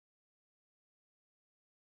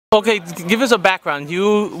Okay, give us a background.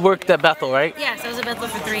 You worked at Bethel, right? Yes, I was at Bethel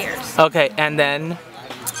for 3 years. Okay, and then?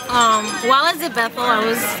 While I was at Bethel, I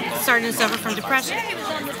was starting to suffer from depression.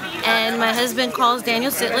 And my husband calls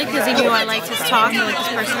Daniel Sitley because he knew I liked his talk, I liked his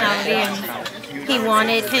personality, and he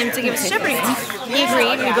wanted him to give us a shepherding talk. He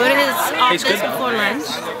agreed. We go to his office before lunch,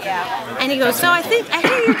 and he goes, "So I hear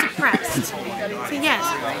you're depressed." I said, "Yes."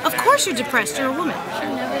 "Of course you're depressed. You're a woman."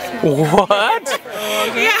 What?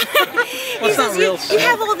 Yeah. He says, you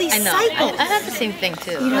have all these cycles. I have the same thing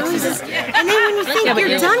too. You know, and then when you think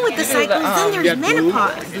you're done with the cycles, then there's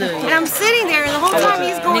menopause. And I'm sitting there, and the whole time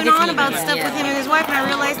he's going on about stuff with him and his wife, and I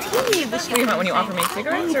realized he needed the shit. When you offer me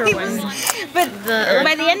cigarettes, or when? But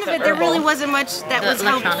by the end of it, there really wasn't much that was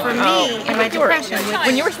helpful for me in my depression.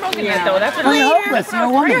 When you were smoking that, though, that's when you're hopeless. You're a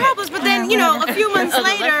woman. You're hopeless. But then, you know, a few months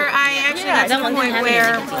later, I actually got to the point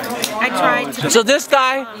where I tried to. So this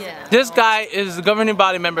guy is the governing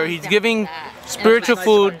body member. He's giving spiritual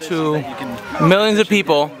food to millions of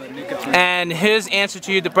people, and his answer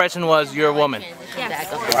to your depression was, "You're a woman." Yes.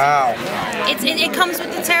 Wow. It comes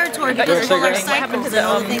with the territory because of all our cycles and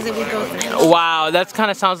all the things that we go through. Wow, that kind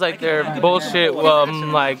of sounds like they're bullshit.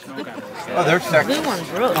 Like. Oh, they're sexy.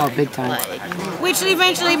 Oh, big time. Which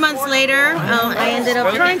eventually, months later, I ended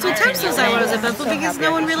up trying to attempt suicide when I was at Bethel because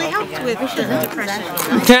no one really helped with the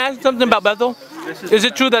depression. Can I ask something about Bethel? Is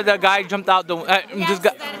it true that that guy jumped out the? Yes,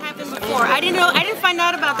 that happened before. I didn't know. I didn't find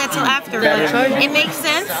out about that till after, but it makes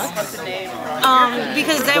sense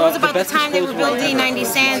because that was about the time they were building 90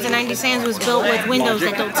 Sands, and 90 Sands was built with windows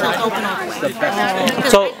that don't tilt open all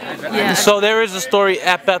the way. So there is a story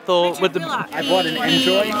at Bethel with the. I bought an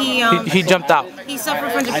Enjoy. He jumped out. He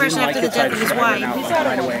suffered from depression after the death of his wife,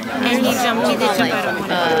 and he did jump out of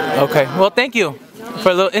window. Okay. Well, thank you for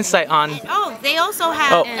a little insight on. Oh, they also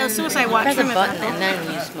have a suicide watch room at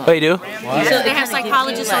Bethel. Oh, you do? So they have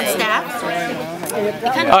psychologists on staff.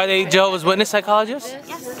 Are they Jehovah's Witness psychologists?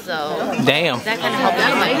 Yes. So damn. that kind of helped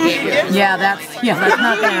out my behavior. Yeah, that's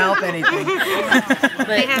not gonna help anything.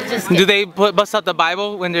 Do they bust out the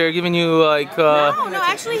Bible when they're giving you like? No,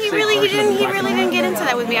 actually, he really didn't get into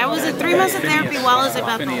that with me. I was in 3 months of therapy while I was at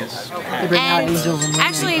Bethel, and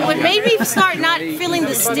actually, what made me start not feeling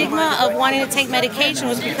the stigma of wanting to take medication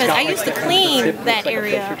was because I used to clean that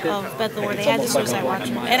area of Bethel where they had the suicide watch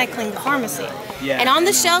room, and I cleaned the pharmacy. And on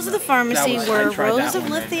the shelves of the pharmacy were rows of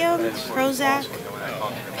lithium, Prozac,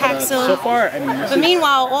 Paxil. But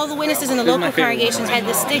meanwhile, all the witnesses in the local congregations had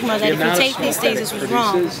this stigma that if you take these things, this was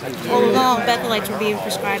wrong. All along, Bethelites were being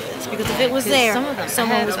prescribed this because if it was there,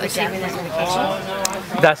 someone was receiving that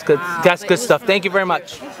medication. That's good. That's good stuff. Thank you very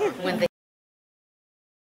much.